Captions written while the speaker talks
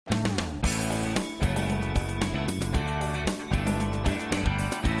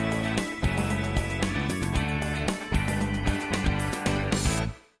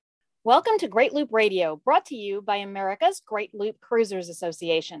Welcome to Great Loop Radio, brought to you by America's Great Loop Cruisers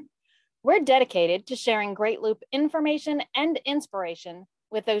Association. We're dedicated to sharing Great Loop information and inspiration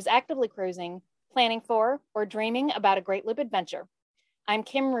with those actively cruising, planning for, or dreaming about a Great Loop adventure. I'm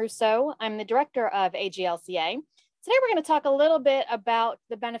Kim Rousseau. I'm the director of AGLCA. Today, we're going to talk a little bit about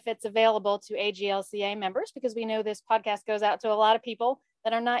the benefits available to AGLCA members, because we know this podcast goes out to a lot of people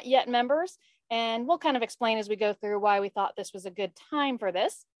that are not yet members, and we'll kind of explain as we go through why we thought this was a good time for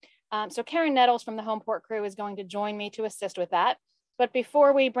this. So Karen Nettles from the Home Port crew is going to join me to assist with that. But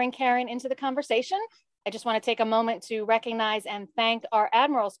before we bring Karen into the conversation, I just want to take a moment to recognize and thank our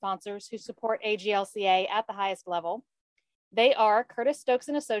Admiral sponsors who support AGLCA at the highest level. They are Curtis Stokes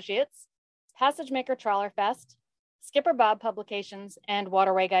and Associates, Passage Maker Trawler Fest, Skipper Bob Publications, and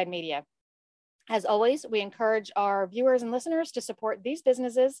Waterway Guide Media. As always, we encourage our viewers and listeners to support these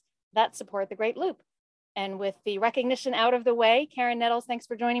businesses that support the Great Loop. And with the recognition out of the way, Karen Nettles, thanks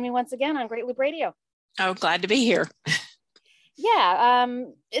for joining me once again on Great Loop Radio. Oh, glad to be here.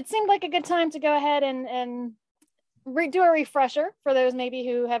 It seemed like a good time to go ahead and do a refresher for those maybe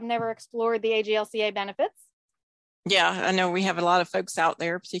who have never explored the AGLCA benefits. Yeah, I know we have a lot of folks out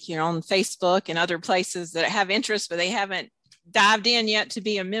there, particularly on Facebook and other places, that have interest, but they haven't dived in yet to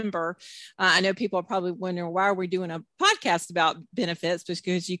be a member. I know people are probably wondering, why are we doing a podcast about benefits?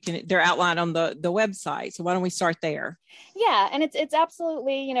 Because they're outlined on the website. So why don't we start there? Yeah, and it's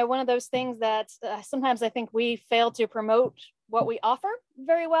absolutely, one of those things that sometimes I think we fail to promote what we offer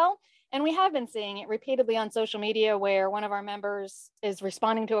very well. And we have been seeing it repeatedly on social media, where one of our members is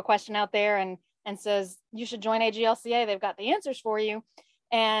responding to a question out there and says, you should join AGLCA. They've got the answers for you.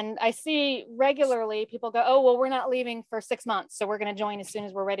 And I see regularly people go, oh, well, we're not leaving for 6 months, so we're going to join as soon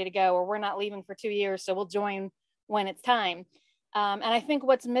as we're ready to go. Or we're not leaving for 2 years, so we'll join when it's time. And I think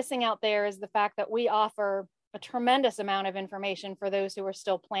what's missing out there is the fact that we offer a tremendous amount of information for those who are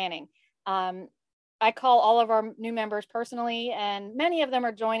still planning. I call all of our new members personally, and many of them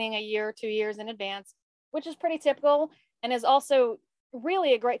are joining a year or 2 years in advance, which is pretty typical and is also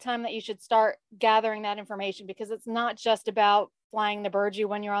really a great time that you should start gathering that information, because it's not just about flying the birdie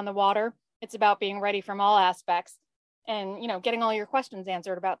when you're on the water. It's about being ready from all aspects and, getting all your questions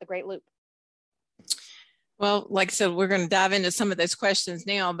answered about the Great Loop. Well, like I said, we're going to dive into some of those questions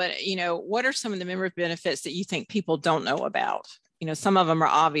now, but, what are some of the member benefits that you think people don't know about? Some of them are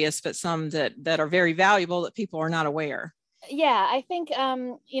obvious, but some that are very valuable that people are not aware. Yeah, I think,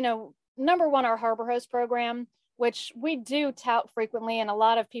 number one, our Harbor Host program, which we do tout frequently, and a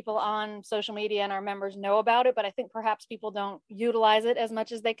lot of people on social media and our members know about it, but I think perhaps people don't utilize it as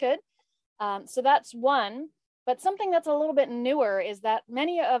much as they could. So that's one. But something that's a little bit newer is that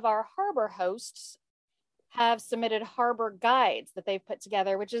many of our harbor hosts have submitted harbor guides that they've put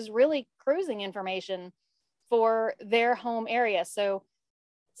together, which is really cruising information for their home area. So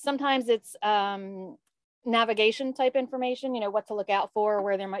sometimes it's navigation type information, what to look out for,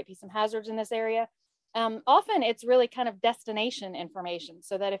 where there might be some hazards in this area. Often it's really kind of destination information,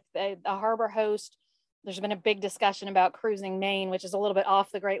 so that if a harbor host, there's been a big discussion about cruising Maine, which is a little bit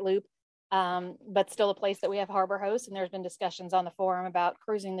off the Great Loop, but still a place that we have harbor hosts. And there's been discussions on the forum about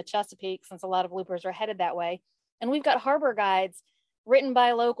cruising the Chesapeake, since a lot of loopers are headed that way. And we've got harbor guides written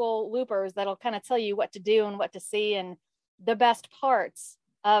by local loopers that'll kind of tell you what to do and what to see and the best parts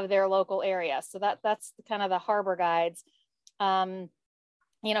of their local area. So that's kind of the harbor guides.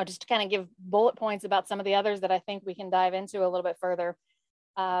 Just to kind of give bullet points about some of the others that I think we can dive into a little bit further.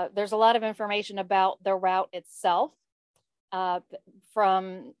 There's a lot of information about the route itself,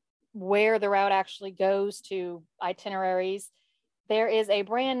 from where the route actually goes to itineraries. There is a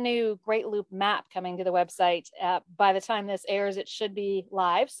brand new Great Loop map coming to the website. By the time this airs, it should be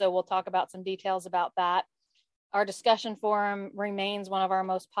live. So we'll talk about some details about that. Our discussion forum remains one of our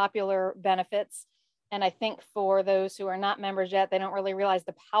most popular benefits. And I think for those who are not members yet, they don't really realize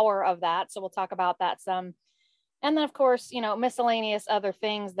the power of that. So we'll talk about that some. And then, of course, miscellaneous other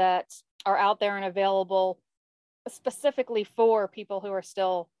things that are out there and available specifically for people who are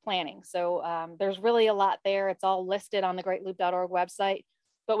still planning. So there's really a lot there. It's all listed on the greatloop.org website,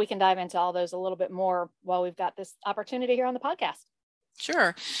 but we can dive into all those a little bit more while we've got this opportunity here on the podcast.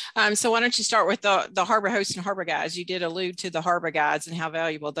 Sure. So why don't you start with the harbor hosts and harbor guides? You did allude to the harbor guides and how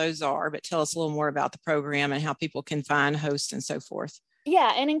valuable those are, but tell us a little more about the program and how people can find hosts and so forth.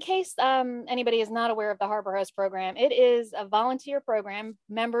 Yeah, and in case anybody is not aware of the Harbor Host program, it is a volunteer program.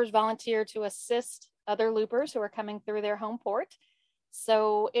 Members volunteer to assist other loopers who are coming through their home port.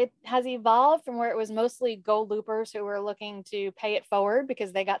 So it has evolved from where it was mostly gold loopers who were looking to pay it forward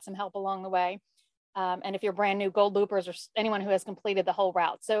because they got some help along the way. And if you're brand new, gold loopers or anyone who has completed the whole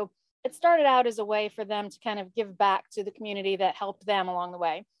route. So it started out as a way for them to kind of give back to the community that helped them along the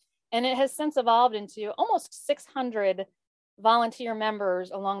way. And it has since evolved into almost 600 volunteer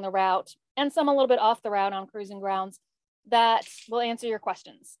members along the route, and some a little bit off the route on cruising grounds, that will answer your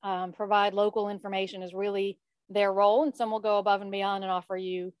questions. Provide local information is really their role, and some will go above and beyond and offer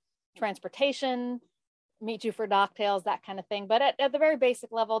you transportation, meet you for docktails, that kind of thing. But at the very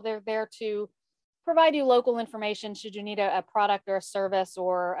basic level, they're there to provide you local information should you need a product or a service,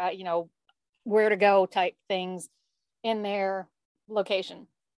 or where to go type things in their location.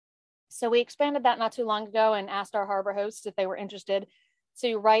 So we expanded that not too long ago and asked our harbor hosts if they were interested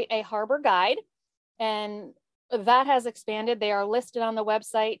to write a harbor guide. And that has expanded. They are listed on the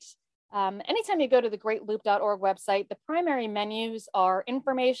website. Anytime you go to the greatloop.org website, the primary menus are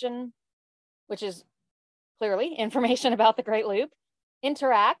information, which is clearly information about the Great Loop,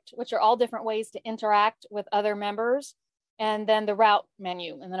 interact, which are all different ways to interact with other members, and then the route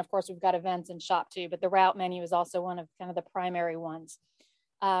menu. And then of course we've got events and shop too, but the route menu is also one of kind of the primary ones.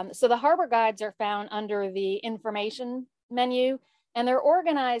 So the harbor guides are found under the information menu, and they're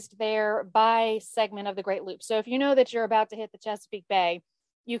organized there by segment of the Great Loop. So if you know that you're about to hit the Chesapeake Bay,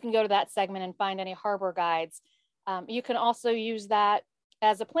 you can go to that segment and find any harbor guides. You can also use that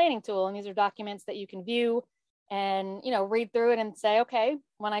as a planning tool, and these are documents that you can view and read through it and say, okay,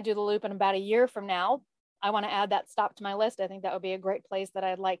 when I do the loop in about a year from now, I want to add that stop to my list. I think that would be a great place that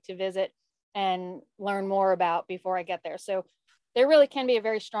I'd like to visit and learn more about before I get there. So they really can be a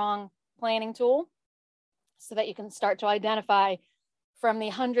very strong planning tool, so that you can start to identify from the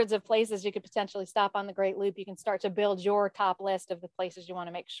hundreds of places you could potentially stop on the Great Loop. You can start to build your top list of the places you want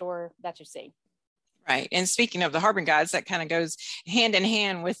to make sure that you see. Right. And speaking of the harbor guides, that kind of goes hand in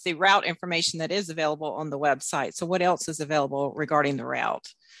hand with the route information that is available on the website. So what else is available regarding the route?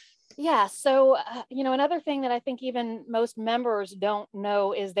 Yeah. So, another thing that I think even most members don't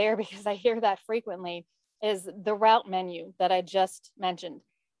know is there, because I hear that frequently, is the route menu that I just mentioned.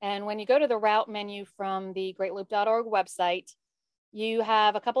 And when you go to the route menu from the greatloop.org website, you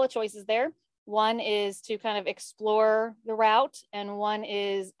have a couple of choices there. One is to kind of explore the route, and one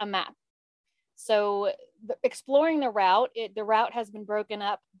is a map. So exploring the route, the route has been broken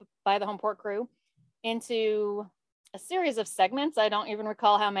up by the home port crew into a series of segments. I don't even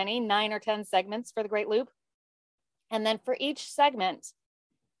recall how many, 9 or 10 segments for the Great Loop. And then for each segment,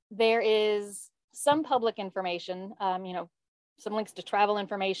 there is some public information, some links to travel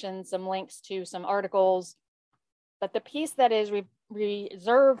information, some links to some articles. But the piece that is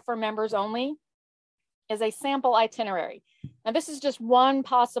reserved for members only is a sample itinerary. Now, this is just one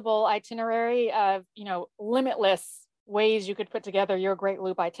possible itinerary of, limitless ways you could put together your Great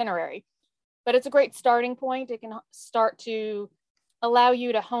Loop itinerary. But it's a great starting point. It can start to allow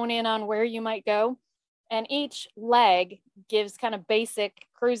you to hone in on where you might go. And each leg gives kind of basic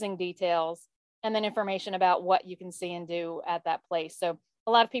cruising details and then information about what you can see and do at that place. So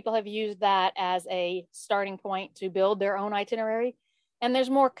a lot of people have used that as a starting point to build their own itinerary. And there's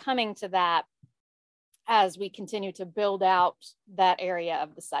more coming to that as we continue to build out that area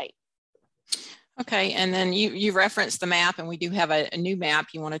of the site. Okay, and then you referenced the map, and we do have a new map.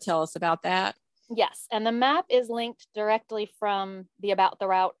 You want to tell us about that? Yes, and the map is linked directly from the About the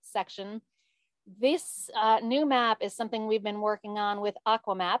Route section. This new map is something we've been working on with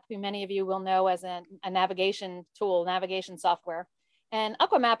Aquamap, who many of you will know as a navigation tool, navigation software. And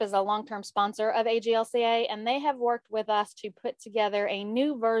Aquamap is a long-term sponsor of AGLCA, and they have worked with us to put together a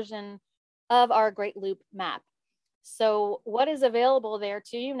new version of our Great Loop map. So what is available there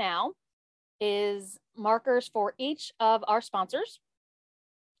to you now is markers for each of our sponsors,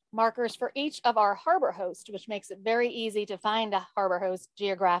 markers for each of our harbor hosts, which makes it very easy to find a harbor host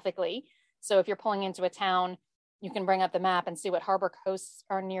geographically. So if you're pulling into a town, you can bring up the map and see what harbor hosts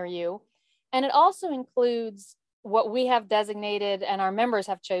are near you. And it also includes what we have designated and our members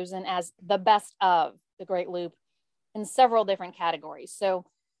have chosen as the best of the Great Loop in several different categories. So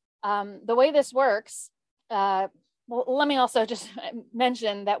the way this works, well, let me also just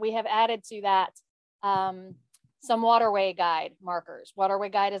mention that we have added to that some waterway guide markers. Waterway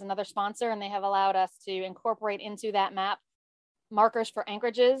Guide is another sponsor, and they have allowed us to incorporate into that map markers for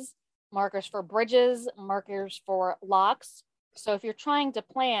anchorages, markers for bridges, markers for locks. So if you're trying to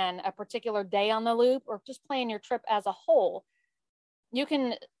plan a particular day on the loop or just plan your trip as a whole, you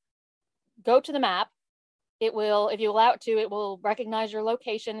can go to the map. It will, if you allow it to, it will recognize your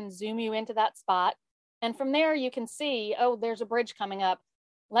location and zoom you into that spot. And from there, you can see, oh, there's a bridge coming up.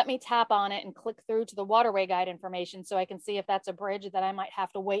 Let me tap on it and click through to the waterway guide information so I can see if that's a bridge that I might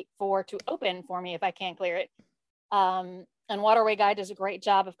have to wait for to open for me if I can't clear it. And Waterway Guide does a great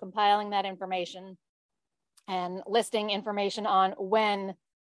job of compiling that information and listing information on when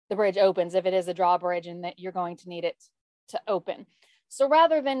the bridge opens, if it is a drawbridge and that you're going to need it to open. So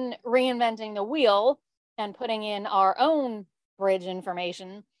rather than reinventing the wheel and putting in our own bridge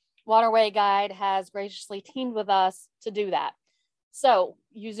information, Waterway Guide has graciously teamed with us to do that. So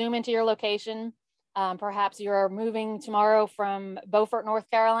you zoom into your location. Perhaps you're moving tomorrow from Beaufort, North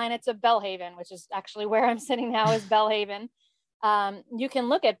Carolina to Belhaven, which is actually where I'm sitting now, is Belhaven. You can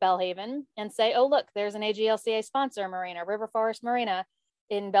look at Belhaven and say, oh, look, there's an AGLCA sponsor marina. River Forest Marina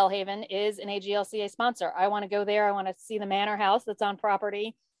in Belhaven is an AGLCA sponsor. I want to go there. I want to see the manor house that's on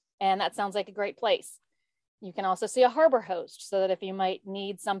property. And that sounds like a great place. You can also see a harbor host so that if you might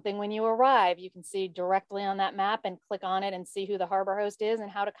need something when you arrive, you can see directly on that map and click on it and see who the harbor host is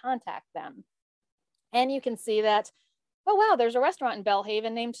and how to contact them. And you can see that, oh, wow, there's a restaurant in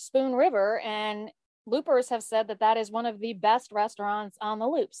Belhaven named Spoon River, and loopers have said that that is one of the best restaurants on the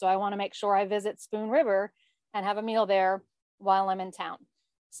loop. So I want to make sure I visit Spoon River and have a meal there while I'm in town.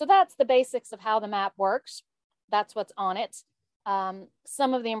 So that's the basics of how the map works. That's what's on it.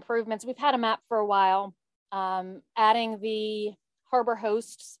 Some of the improvements, we've had a map for a while. Adding the harbor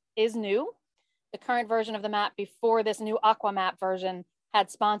hosts is new. The current version of the map before this new Aqua Map version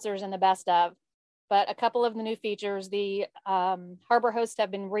had sponsors in the best of, but a couple of the new features, the harbor hosts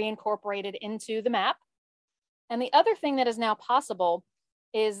have been reincorporated into the map. And the other thing that is now possible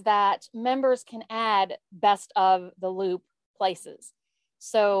is that members can add best of the loop places.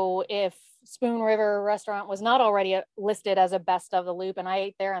 So if Spoon River Restaurant was not already listed as a best of the loop and I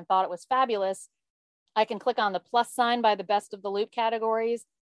ate there and thought it was fabulous, I can click on the plus sign by the best of the loop categories.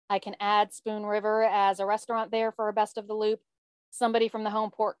 I can add Spoon River as a restaurant there for a best of the loop. Somebody from the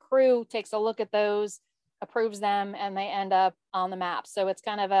home port crew takes a look at those, approves them, and they end up on the map. So it's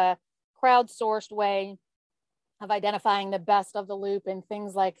kind of a crowdsourced way of identifying the best of the loop in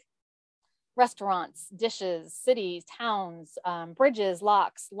things like restaurants, dishes, cities, towns, bridges,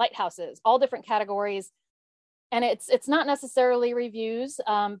 locks, lighthouses, all different categories. And it's not necessarily reviews.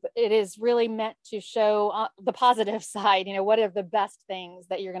 But it is really meant to show the positive side. You know, what are the best things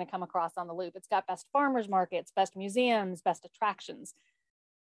that you're going to come across on the loop? It's got best farmers markets, best museums, best attractions.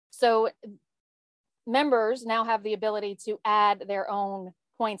 So members now have the ability to add their own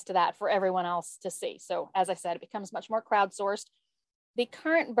points to that for everyone else to see. So as I said, it becomes much more crowdsourced. The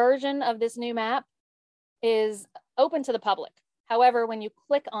current version of this new map is open to the public. However, when you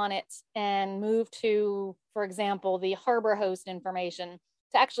click on it and move to, for example, the harbor host information,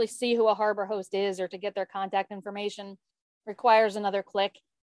 to actually see who a harbor host is or to get their contact information requires another click.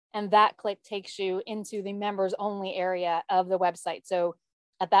 And that click takes you into the members only area of the website. So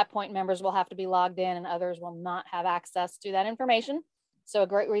at that point, members will have to be logged in and others will not have access to that information. So a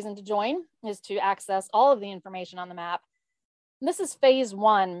great reason to join is to access all of the information on the map. This is phase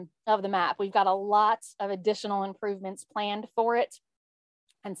one of the map. We've got a lot of additional improvements planned for it.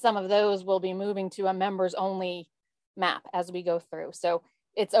 And some of those will be moving to a members only map as we go through. So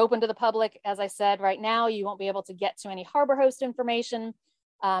it's open to the public. As I said, right now, you won't be able to get to any harbor host information,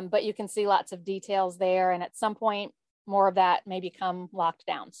 but you can see lots of details there. And at some point, more of that may become locked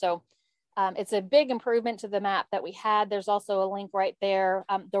down. So it's a big improvement to the map that we had. There's also a link right there.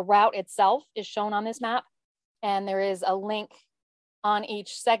 The route itself is shown on this map. And there is a link on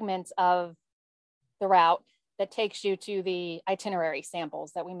each segment of the route that takes you to the itinerary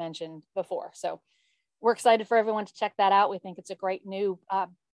samples that we mentioned before. So we're excited for everyone to check that out. We think it's a great new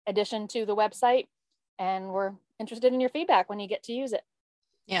addition to the website, and we're interested in your feedback when you get to use it.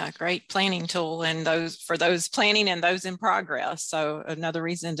 Yeah, great planning tool, and those planning and those in progress. So another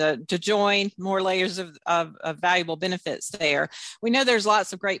reason to join, more layers of valuable benefits there. We know there's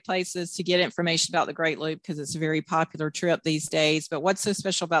lots of great places to get information about the Great Loop because it's a very popular trip these days, but what's so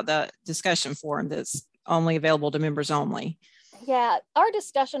special about the discussion forum that's only available to members only? Yeah, our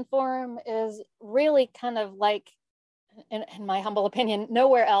discussion forum is really kind of like, in my humble opinion,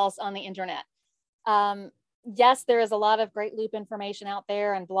 nowhere else on the internet. Yes, there is a lot of Great Loop information out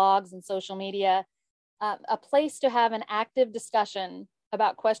there and blogs and social media. A place to have an active discussion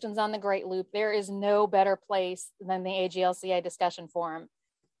about questions on the Great Loop. There is no better place than the AGLCA discussion forum.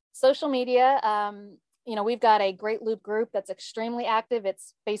 Social media, we've got a Great Loop group that's extremely active.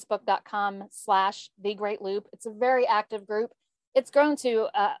 It's facebook.com/The Great Loop. It's a very active group. It's grown to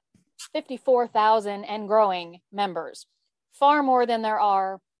 54,000 and growing members, far more than there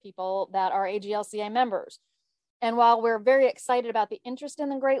are people that are AGLCA members. And while we're very excited about the interest in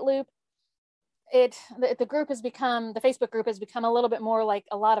the Great Loop, the Facebook group has become a little bit more like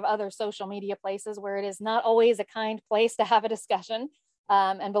a lot of other social media places where it is not always a kind place to have a discussion.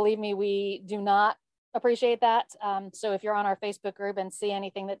 And believe me, we do not appreciate that. So if you're on our Facebook group and see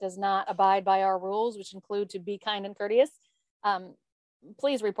anything that does not abide by our rules, which include to be kind and courteous,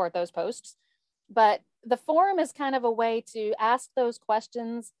 please report those posts. But the forum is kind of a way to ask those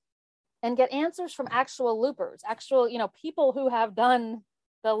questions and get answers from actual loopers, actual, people who have done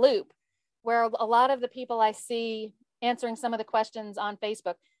the loop, where a lot of the people I see answering some of the questions on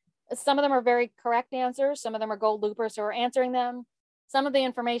Facebook, some of them are very correct answers. Some of them are gold loopers who are answering them. Some of the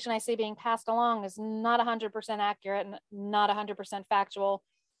information I see being passed along is not 100% accurate and not 100% factual.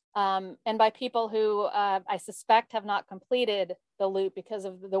 And by people who I suspect have not completed the loop because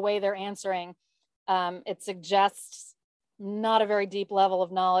of the way they're answering, it suggests not a very deep level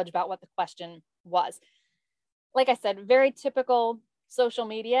of knowledge about what the question was. Like I said, very typical social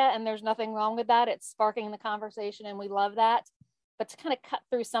media, and there's nothing wrong with that. It's sparking the conversation, and we love that. But to kind of cut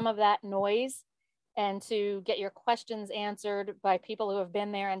through some of that noise and to get your questions answered by people who have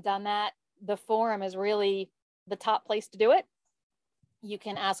been there and done that, the forum is really the top place to do it. You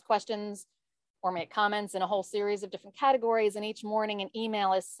can ask questions or make comments in a whole series of different categories, and each morning an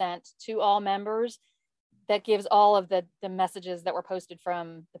email is sent to all members that gives all of the messages that were posted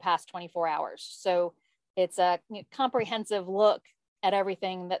from the past 24 hours. So it's a comprehensive look at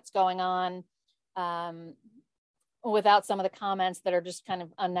everything that's going on, without some of the comments that are just kind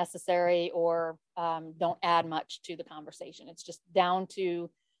of unnecessary or don't add much to the conversation. It's just down to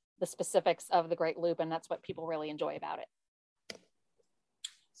the specifics of the Great Loop, and that's what people really enjoy about it.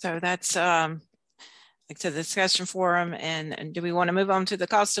 So that's like to the discussion forum. And do we want to move on to the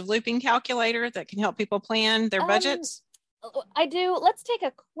cost of looping calculator that can help people plan their budgets? I do. Let's take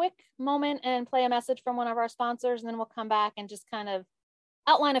a quick moment and play a message from one of our sponsors, and then we'll come back and just kind of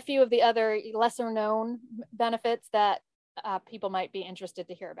outline a few of the other lesser known benefits that people might be interested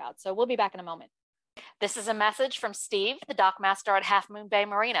to hear about. So we'll be back in a moment. This is a message from Steve, the dockmaster at Half Moon Bay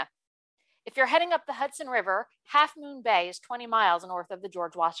Marina. If you're heading up the Hudson River, Half Moon Bay is 20 miles north of the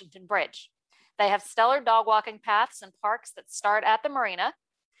George Washington Bridge. They have stellar dog walking paths and parks that start at the marina.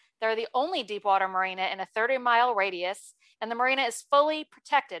 They're the only deepwater marina in a 30-mile radius, and the marina is fully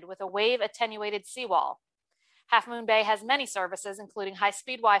protected with a wave-attenuated seawall. Half Moon Bay has many services, including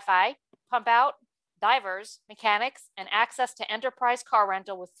high-speed Wi-Fi, pump out, divers, mechanics, and access to enterprise car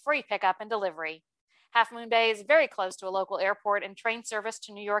rental with free pickup and delivery. Half Moon Bay is very close to a local airport and train service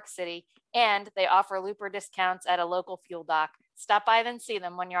to New York City, and they offer looper discounts at a local fuel dock. Stop by and see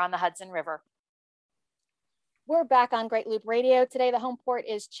them when you're on the Hudson River. We're back on Great Loop Radio. Today, the Home Port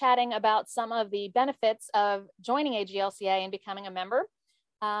is chatting about some of the benefits of joining AGLCA and becoming a member.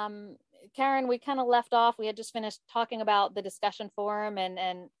 Karen, we kind of left off. We had just finished talking about the discussion forum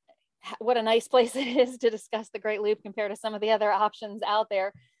and what a nice place it is to discuss the Great Loop compared to some of the other options out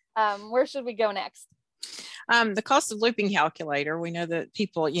there. Where should we go next? The cost of looping calculator. We know that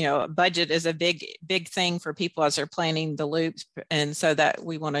people, budget is a big thing for people as they're planning the loops. And so that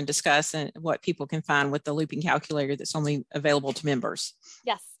we want to discuss and what people can find with the looping calculator that's only available to members.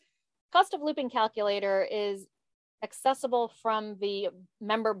 Yes. Cost of looping calculator is accessible from the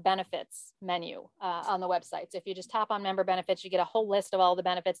member benefits menu on the website. So if you just tap on member benefits, you get a whole list of all the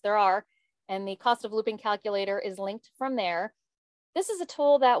benefits there are. And the cost of looping calculator is linked from there. This is a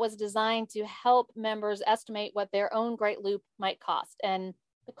tool that was designed to help members estimate what their own Great Loop might cost. And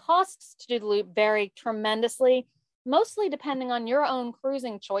the costs to do the loop vary tremendously, mostly depending on your own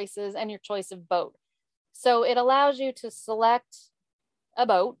cruising choices and your choice of boat. So it allows you to select a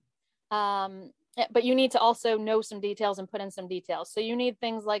boat, but you need to also know some details and put in some details. So you need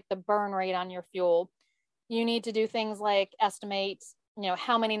things like the burn rate on your fuel. You need to do things like estimate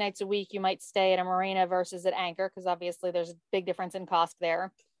how many nights a week you might stay at a marina versus at anchor, because obviously there's a big difference in cost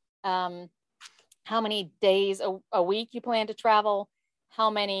there. How many days a week you plan to travel,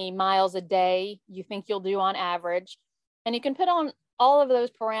 how many miles a day you think you'll do on average. And you can put on all of those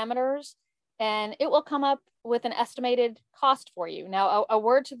parameters and it will come up with an estimated cost for you. Now, a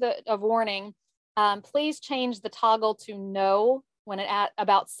word of warning, please change the toggle to no when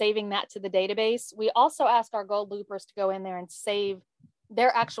about saving that to the database. We also ask our gold loopers to go in there and save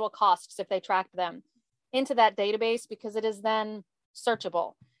their actual costs, if they tracked them, into that database, because it is then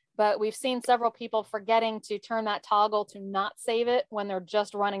searchable. But we've seen several people forgetting to turn that toggle to not save it when they're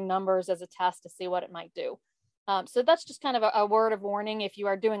just running numbers as a test to see what it might do. So that's just kind of a word of warning. If you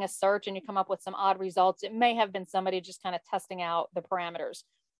are doing a search and you come up with some odd results, it may have been somebody just kind of testing out the parameters.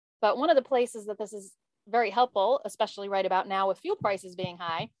 But one of the places that this is very helpful, especially right about now with fuel prices being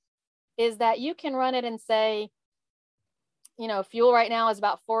high, is that you can run it and say, fuel right now is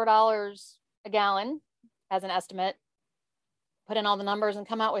about $4 a gallon as an estimate, put in all the numbers and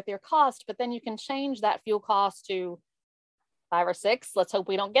come out with your cost, but then you can change that fuel cost to 5 or 6. Let's hope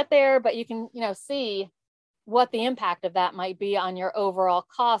we don't get there, but you can, see what the impact of that might be on your overall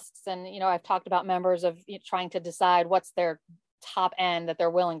costs. And, I've talked about members of trying to decide what's their top end that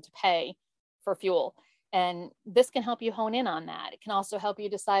they're willing to pay for fuel. And this can help you hone in on that. It can also help you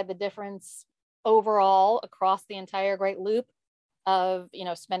decide the difference overall across the entire Great Loop of,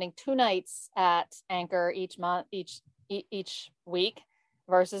 spending 2 nights at Anchor each month, each week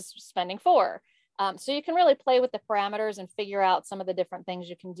versus spending 4. So you can really play with the parameters and figure out some of the different things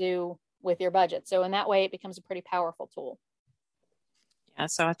you can do with your budget. So in that way, it becomes a pretty powerful tool. Yeah,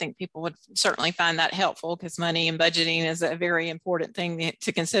 so I think people would certainly find that helpful, because money and budgeting is a very important thing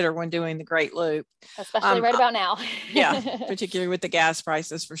to consider when doing the Great Loop. Especially right about now. Yeah, particularly with the gas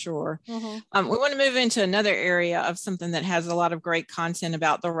prices, for sure. Mm-hmm. We want to move into another area of something that has a lot of great content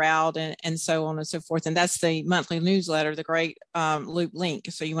about the route and so on and so forth. And that's the monthly newsletter, the Great Loop Link.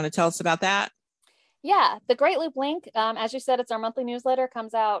 So you want to tell us about that? Yeah, the Great Loop Link, as you said, it's our monthly newsletter,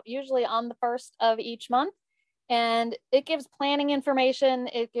 comes out usually on the 1st of each month. And it gives planning information.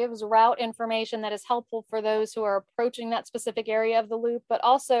 It gives route information that is helpful for those who are approaching that specific area of the loop, but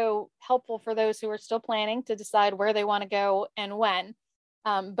also helpful for those who are still planning to decide where they want to go and when.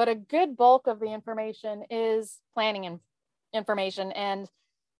 But a good bulk of the information is planning information. And,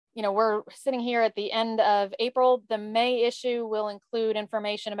 we're sitting here at the end of April. The May issue will include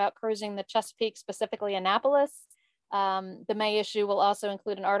information about cruising the Chesapeake, specifically Annapolis. The May issue will also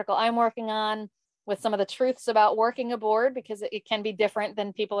include an article I'm working on with some of the truths about working aboard, because it can be different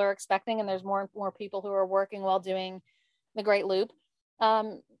than people are expecting. And there's more and more people who are working while doing the Great Loop.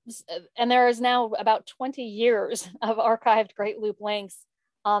 And there is now about 20 years of archived Great Loop links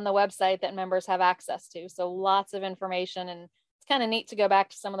on the website that members have access to. So lots of information, and it's kind of neat to go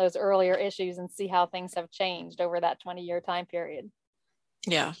back to some of those earlier issues and see how things have changed over that 20-year time period.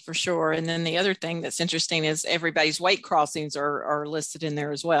 Yeah, for sure. And then the other thing that's interesting is everybody's weight crossings are listed in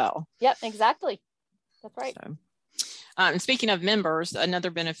there as well. Yep, exactly. That's right. So, and speaking of members, another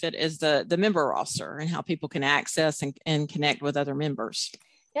benefit is the member roster and how people can access and connect with other members.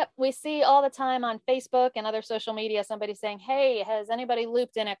 Yep. We see all the time on Facebook and other social media, somebody saying, hey, has anybody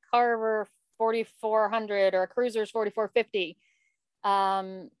looped in a Carver 4400 or a Cruisers 4450?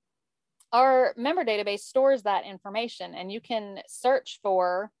 Our member database stores that information, and you can search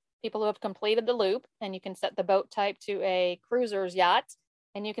for people who have completed the loop, and you can set the boat type to a cruiser's yacht.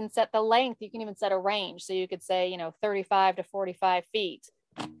 And you can set the length. You can even set a range. So you could say, 35 to 45 feet.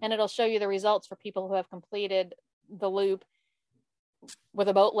 And it'll show you the results for people who have completed the loop with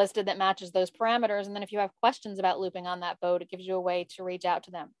a boat listed that matches those parameters. And then if you have questions about looping on that boat, it gives you a way to reach out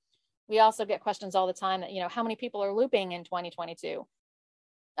to them. We also get questions all the time that, how many people are looping in 2022?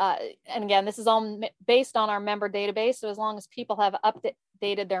 And again, this is all based on our member database. So as long as people have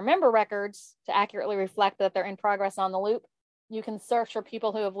updated their member records to accurately reflect that they're in progress on the loop, you can search for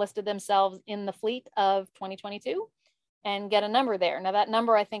people who have listed themselves in the fleet of 2022 and get a number there. Now that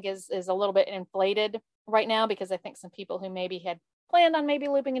number I think is a little bit inflated right now, because I think some people who maybe had planned on maybe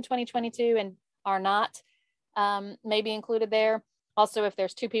looping in 2022 and are not maybe included there. Also, if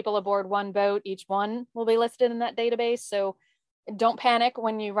there's 2 people aboard one boat, each one will be listed in that database. So don't panic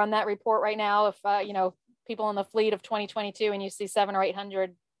when you run that report right now. If, people in the fleet of 2022 and you see 700 or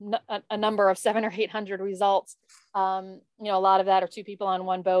 800, a number of 700 or 800 results, a lot of that are 2 people on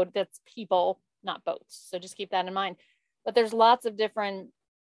one boat. That's people, not boats. So just keep that in mind. But there's lots of different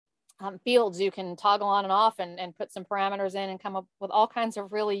fields you can toggle on and off and put some parameters in and come up with all kinds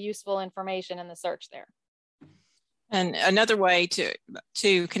of really useful information in the search there. And another way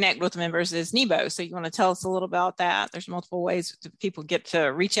to connect with members is Nebo. So you want to tell us a little about that? There's multiple ways that people get to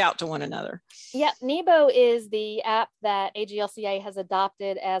reach out to one another. Yeah, Nebo is the app that AGLCA has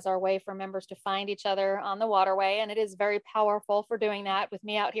adopted as our way for members to find each other on the waterway. And it is very powerful for doing that. With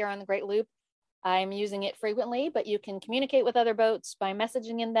me out here on the Great Loop, I'm using it frequently, but you can communicate with other boats by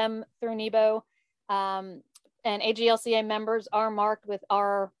messaging in them through Nebo. And AGLCA members are marked with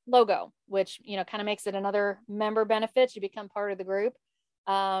our logo, which, kind of makes it another member benefit. You become part of the group.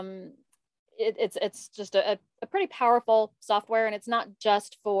 It's just a pretty powerful software, and it's not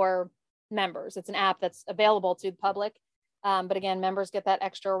just for members. It's an app that's available to the public. But again, members get that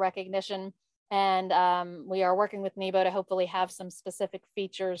extra recognition. And we are working with Nebo to hopefully have some specific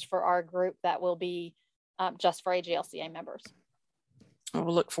features for our group that will be just for AGLCA members.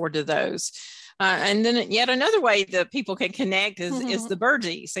 We'll look forward to those. And then yet another way that people can connect is the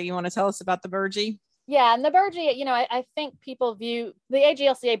Burgee. So you want to tell us about the Burgee? Yeah, and the Burgee, I think people view the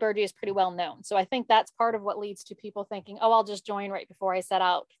AGLCA Burgee is pretty well known. So I think that's part of what leads to people thinking, oh, I'll just join right before I set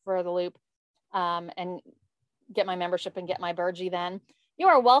out for the loop and get my membership and get my Burgee then. You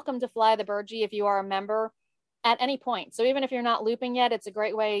are welcome to fly the Burgee if you are a member at any point. So even if you're not looping yet, it's a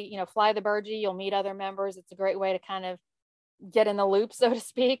great way, fly the Burgee, you'll meet other members. It's a great way to kind of get in the loop, so to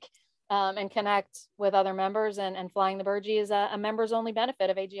speak, and connect with other members. And flying the Burgee is a members only benefit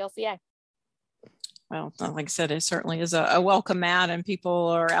of AGLCA. Well, like I said, it certainly is a welcome out, and people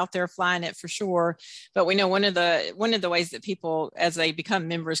are out there flying it for sure. But we know one of the ways that people, as they become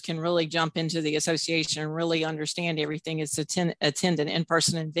members, can really jump into the association and really understand everything is to attend an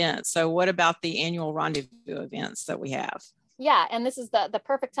in-person event. So what about the annual rendezvous events that we have? Yeah, and this is the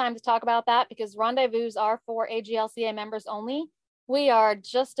perfect time to talk about that because rendezvous are for AGLCA members only. We are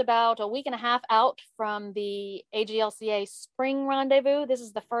just about a week and a half out from the AGLCA spring rendezvous. This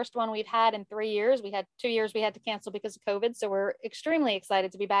is the first one we've had in 3 years. We had 2 years we had to cancel because of COVID. So we're extremely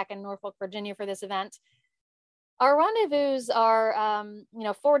excited to be back in Norfolk, Virginia for this event. Our rendezvous are,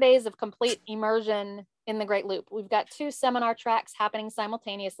 4 days of complete immersion in the Great Loop. We've got 2 seminar tracks happening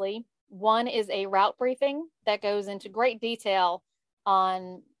simultaneously. One is a route briefing that goes into great detail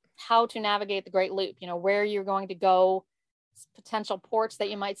on how to navigate the Great Loop, where you're going to go, potential ports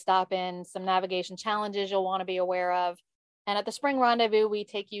that you might stop in, some navigation challenges you'll want to be aware of. And at the spring rendezvous, we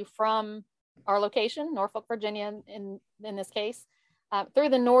take you from our location, Norfolk, Virginia, in this case, through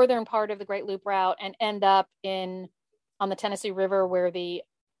the northern part of the Great Loop route and end up on the Tennessee River where the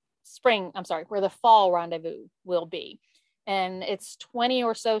fall rendezvous will be. And it's 20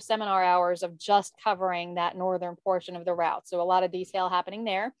 or so seminar hours of just covering that northern portion of the route. So a lot of detail happening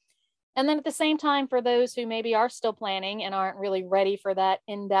there. And then at the same time, for those who maybe are still planning and aren't really ready for that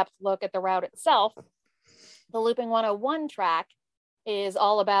in-depth look at the route itself, the Looping 101 track is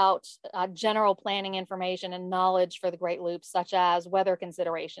all about general planning information and knowledge for the Great Loop, such as weather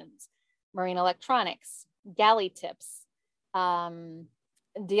considerations, marine electronics, galley tips,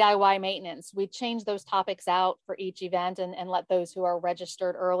 DIY maintenance. We change those topics out for each event and let those who are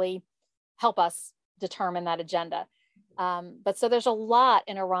registered early help us determine that agenda. But so there's a lot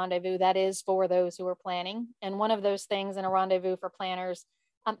in a rendezvous that is for those who are planning. And one of those things in a rendezvous for planners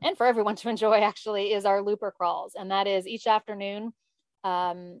and for everyone to enjoy actually is our looper crawls. And that is each afternoon,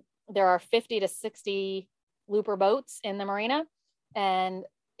 there are 50 to 60 looper boats in the marina. And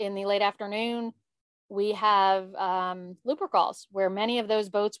in the late afternoon, we have looper crawls where many of those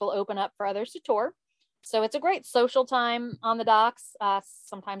boats will open up for others to tour. So it's a great social time on the docks.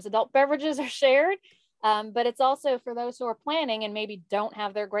 Sometimes adult beverages are shared. But it's also for those who are planning and maybe don't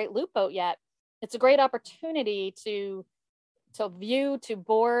have their Great Loop boat yet. It's a great opportunity to view, to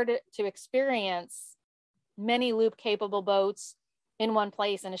board, to experience many loop capable boats in one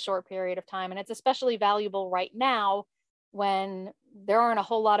place in a short period of time. And it's especially valuable right now when there aren't a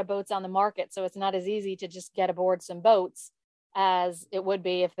whole lot of boats on the market. So it's not as easy to just get aboard some boats as it would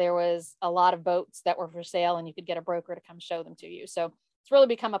be if there was a lot of boats that were for sale and you could get a broker to come show them to you. So it's really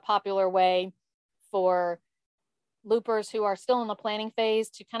become a popular way for loopers who are still in the planning phase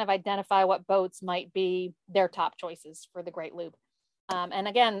to kind of identify what boats might be their top choices for the Great Loop. And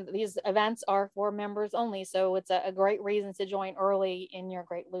again, these events are for members only. So it's a great reason to join early in your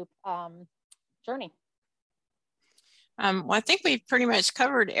Great Loop journey. Well, I think we've pretty much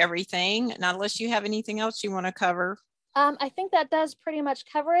covered everything. Now, unless you have anything else you want to cover. I think that does pretty much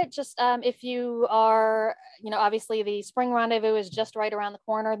cover it. Just if you are, obviously the spring rendezvous is just right around the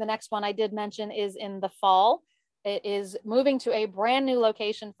corner. The next one I did mention is in the fall. It is moving to a brand new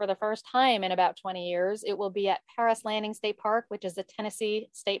location for the first time in about 20 years. It will be at Paris Landing State Park, which is a Tennessee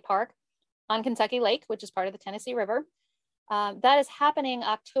state park on Kentucky Lake, which is part of the Tennessee River. That is happening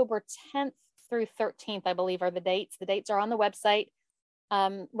October 10th through 13th, I believe are the dates. The dates are on the website.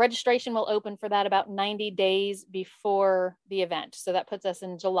 Registration will open for that about 90 days before the event. So that puts us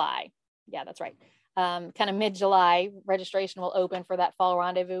in July. Yeah, that's right. Kind of mid-July, registration will open for that fall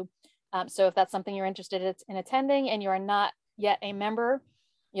rendezvous. So if that's something you're interested in attending and you are not yet a member,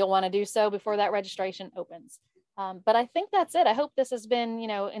 you'll want to do so before that registration opens. But I think that's it. I hope this has been,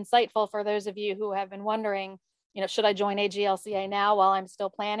 insightful for those of you who have been wondering, should I join AGLCA now while I'm still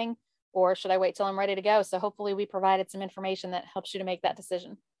planning? Or should I wait till I'm ready to go? So hopefully we provided some information that helps you to make that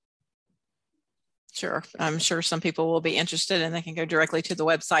decision. Sure. I'm sure some people will be interested and they can go directly to the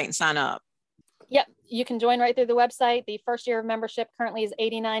website and sign up. Yep. You can join right through the website. The first year of membership currently is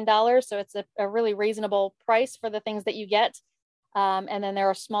 $89. So it's a really reasonable price for the things that you get. And then there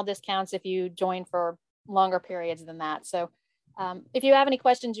are small discounts if you join for longer periods than that. So if you have any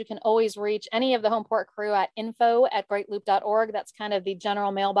questions, you can always reach any of the Homeport crew at info@greatloop.org. That's kind of the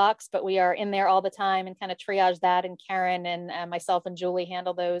general mailbox, but we are in there all the time and kind of triage that. And Karen and myself and Julie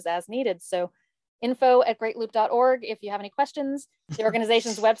handle those as needed. So info@greatloop.org. If you have any questions, the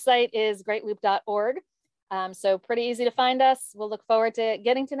organization's website is greatloop.org. So pretty easy to find us. We'll look forward to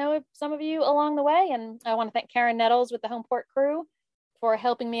getting to know some of you along the way. And I want to thank Karen Nettles with the Homeport crew for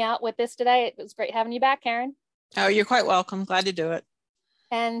helping me out with this today. It was great having you back, Karen. Oh, you're quite welcome. Glad to do it.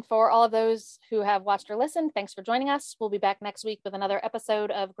 And for all of those who have watched or listened, thanks for joining us. We'll be back next week with another episode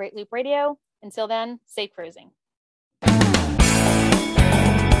of Great Loop Radio. Until then, safe cruising.